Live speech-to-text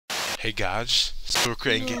Hey guys,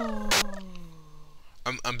 SilverCraneGaming.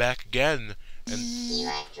 I'm back again,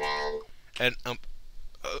 and I'm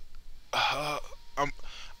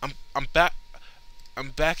I'm back. I'm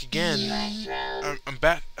back again. I'm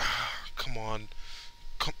back. Come on,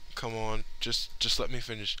 come on. Just let me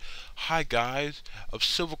finish. Hi guys, of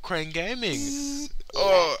SilverCraneGaming.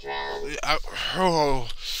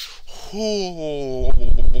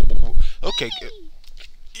 Okay.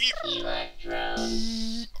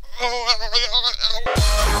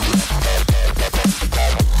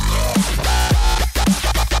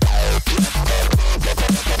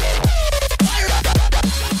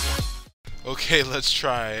 Okay, let's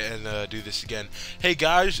try and do this again. Hey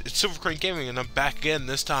guys, it's SilverCraneGaming and I'm back again.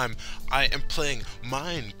 This time I am playing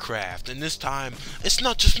Minecraft, and this time it's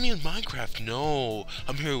not just me in Minecraft. No,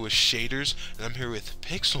 I'm here with shaders and I'm here with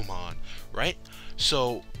Pixelmon, right?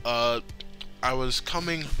 So I was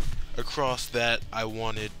coming across that I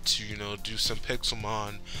wanted to, do some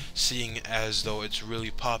Pixelmon, seeing as though it's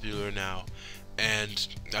really popular now, and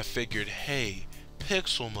I figured, hey,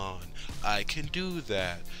 Pixelmon, I can do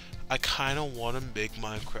that. I kind of want to make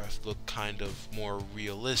Minecraft look kind of more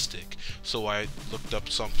realistic, so I looked up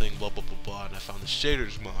something, blah blah blah blah, and I found the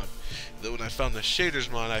shaders mod. Then when I found the shaders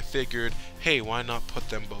mod, I figured, hey, why not put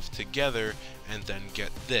them both together and then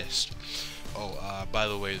get this. Oh, by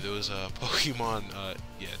the way, there was a Pokemon,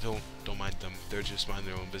 yeah, don't mind them, they're just mind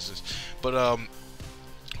their own business. But,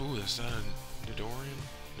 ooh, is that a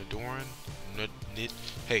Nidoran? Nid?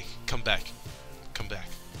 Hey, come back.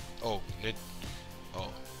 Oh,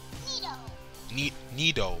 oh.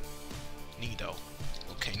 Nido.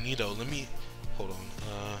 Okay, Nido, let me, hold on,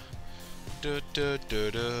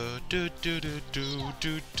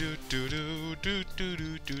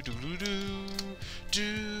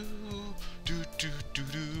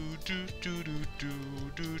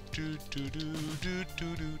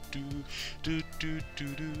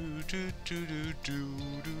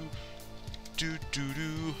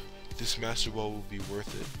 this Master Ball will be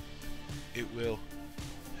worth it. It will.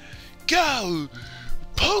 Go!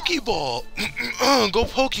 Pokeball! Go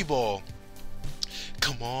Pokeball!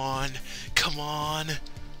 Come on!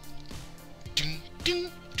 Ding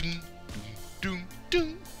ding ding ding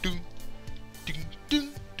ding ding ding ding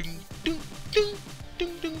ding ding ding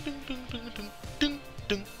ding ding ding ding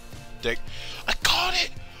ding ding. I caught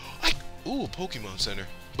it! Ooh, Pokemon Center.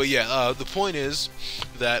 But yeah, the point is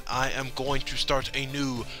that I am going to start a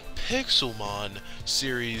new Pixelmon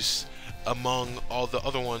series among all the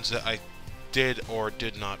other ones that I did or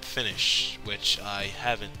did not finish, which I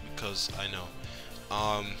haven't, because I know.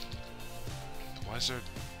 Why is there...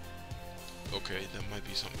 Okay, that might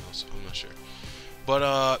be something else, I'm not sure.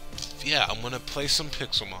 But, yeah, I'm gonna play some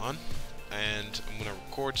Pixelmon, and I'm gonna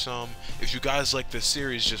record some. If you guys like this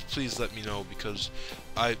series, just please let me know, because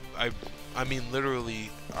I mean,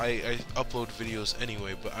 literally, I upload videos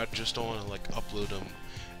anyway, but I just don't want to, like, upload them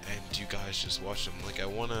and you guys just watch them. Like, I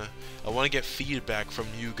wanna get feedback from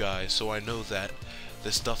you guys, so I know that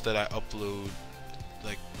the stuff that I upload,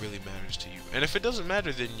 like, really matters to you. And if it doesn't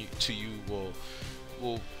matter then to you, well,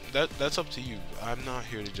 that's up to you. I'm not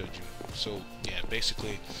here to judge you. So yeah,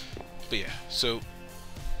 basically. But yeah, so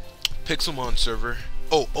Pixelmon server.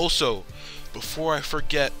 Oh, also, before I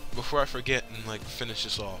forget and like finish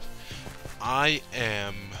this off, I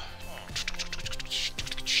am.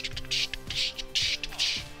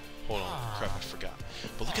 Hold on, crap, I forgot.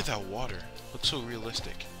 But look at that water. Looks so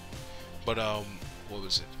realistic. But what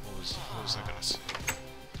was I gonna say?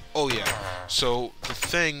 Oh yeah. So the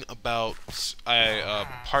thing about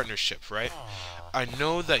partnership, right? I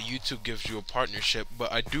know that YouTube gives you a partnership,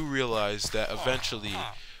 but I do realize that eventually,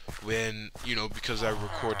 when because I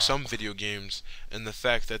record some video games, and the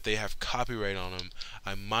fact that they have copyright on them,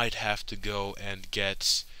 I might have to go and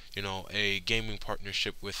get a gaming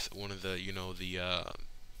partnership with one of the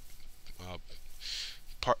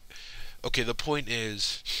Okay, the point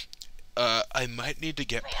is, I might need to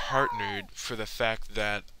get partnered for the fact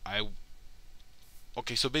that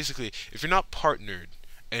okay, so basically, if you're not partnered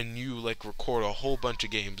and you like record a whole bunch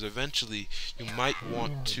of games, eventually you might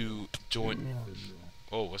want to join.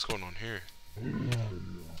 Oh, what's going on here?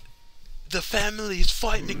 The family is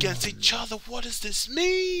fighting against each other. What does this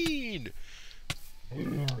mean?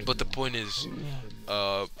 But the point is,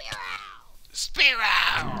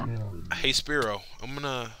 Spiro! Hey Spiro, I'm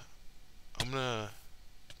gonna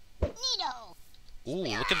Nido. Ooh,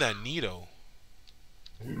 look at that Nido.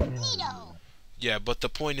 Nido. Yeah, but the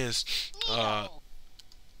point is,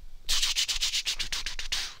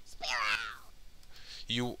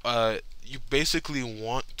 you basically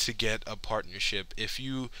want to get a partnership if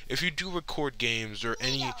you do record games or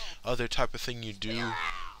any other type of thing you do.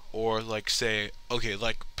 or like say, okay,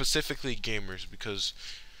 like specifically gamers, because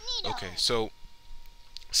okay, so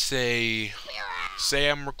say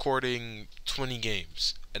I'm recording 20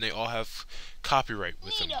 games and they all have copyright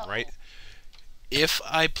with them, right? If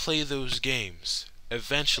I play those games,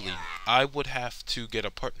 eventually I would have to get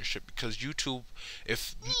a partnership, because YouTube,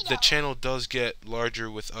 if the channel does get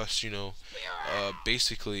larger with us,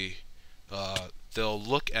 basically they'll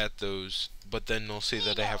look at those, but then they'll say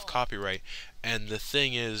that they have copyright. And the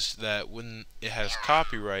thing is that when it has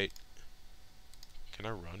copyright, can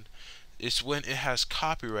I run? It's when it has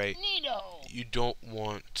copyright, you don't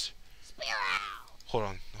want.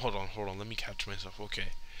 Hold on. Let me catch myself. Okay.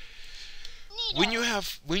 When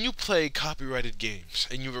you play copyrighted games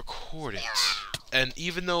and you record it, and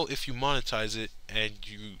even though if you monetize it and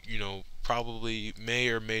you know probably may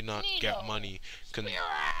or may not get money,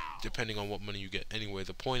 depending on what money you get. Anyway,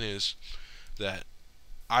 the point is that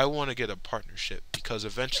I want to get a partnership, because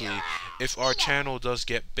eventually, if our channel does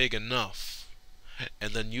get big enough,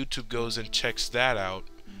 and then YouTube goes and checks that out,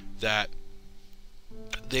 that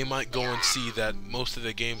they might go and see that most of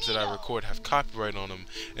the games that I record have copyright on them,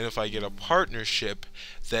 and if I get a partnership,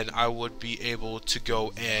 then I would be able to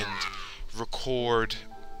go and record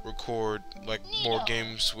like more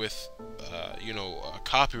games with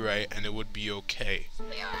copyright, and it would be okay.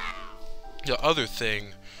 The other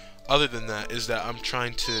thing, other than that, is that I'm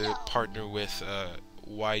trying to partner with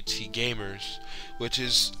YTGamers, which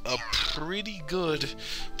is a pretty good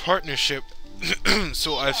partnership.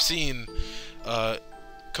 So I've seen,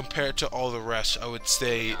 compared to all the rest, I would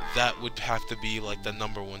say that would have to be like the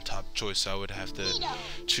 #1 top choice I would have to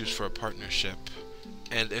choose for a partnership.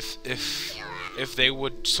 And if they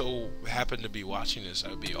would so happen to be watching this,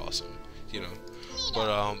 that would be awesome, But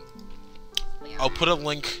I'll put a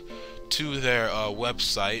link to their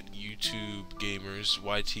website, YTGamers,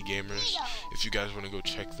 if you guys want to go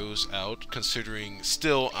check those out. Considering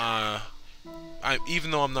still,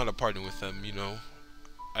 even though I'm not a partner with them,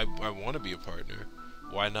 I want to be a partner.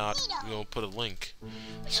 Why not, put a link?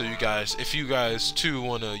 So you guys, if you guys too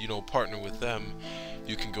want to, partner with them,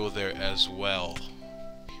 you can go there as well.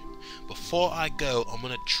 Before I go, I'm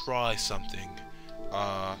gonna try something.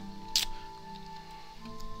 Now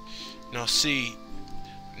see,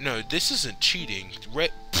 no, this isn't cheating.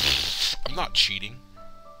 I'm not cheating.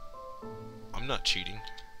 I'm not cheating.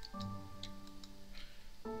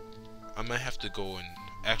 I might have to go and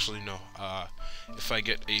actually no. If I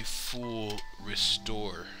get a full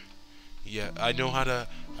restore, yeah, I know how to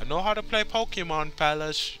play Pokemon,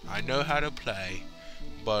 fellas. I know how to play,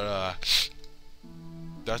 but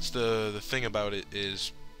that's the thing about it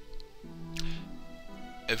is,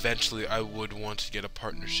 eventually I would want to get a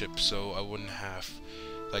partnership, so I wouldn't have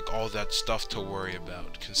like all that stuff to worry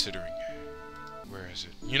about. Considering, where is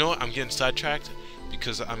it? You know what? I'm getting sidetracked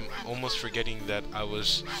because I'm almost forgetting that I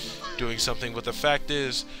was doing something. But the fact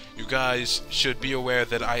is, you guys should be aware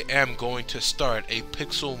that I am going to start a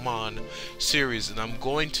Pixelmon series, and I'm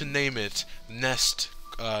going to name it Nestcraft.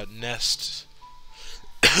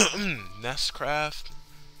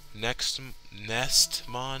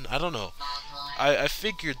 Nestmon? I don't know. I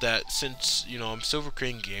figured that since, I'm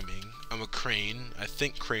SilverCraneGaming, I'm a crane. I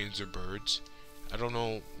think cranes are birds. I don't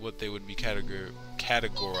know what they would be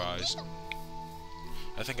categorized.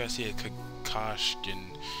 I think I see a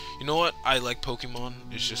Kakashkin. You know what? I like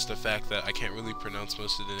Pokemon. It's just the fact that I can't really pronounce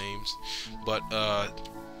most of the names. But,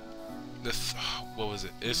 what was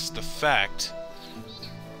it? It's the fact.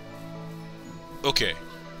 Okay.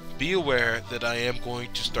 Be aware that I am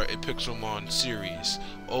going to start a Pixelmon series.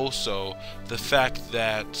 Also, the fact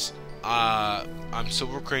that I'm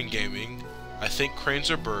SilverCraneGaming. I think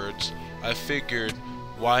cranes are birds. I figured,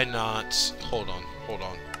 why not? Hold on.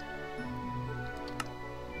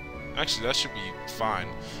 Actually, that should be fine.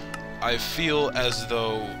 I feel as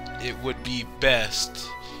though it would be best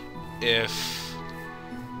if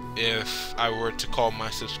I were to call my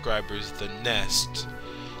subscribers TheNest,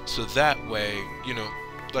 so that way,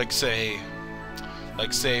 like say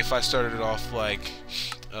if I started it off like,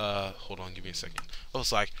 hold on, give me a second. I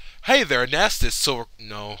was like, hey there, Nest, it's Silver.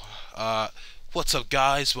 No, what's up,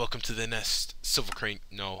 guys? Welcome to the Nest, SilverCrane.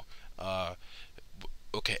 No,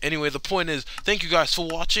 okay. Anyway, the point is, thank you guys for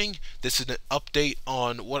watching. This is an update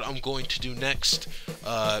on what I'm going to do next.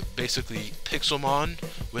 Basically, Pixelmon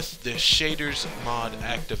with the shaders mod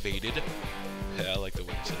activated. Yeah, I like the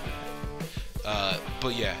way you said that.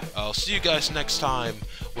 But yeah, I'll see you guys next time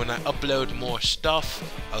when I upload more stuff.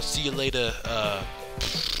 I'll see you later. I'm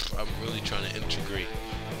really trying to integrate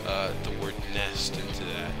the word nest into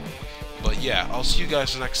that. But yeah, I'll see you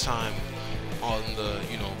guys next time on the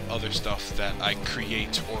other stuff that I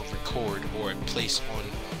create or record or place on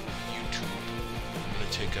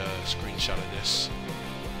take a screenshot of this.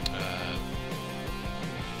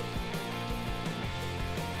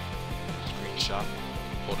 Screenshot.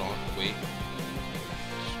 Hold on, wait.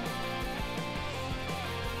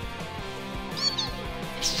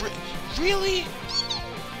 Really?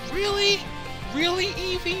 Really? Really,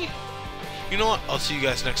 Eevee? You know what? I'll see you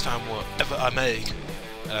guys next time, whatever I make.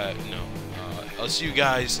 No. I'll see you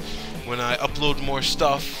guys when I upload more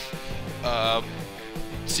stuff.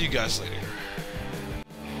 See you guys later.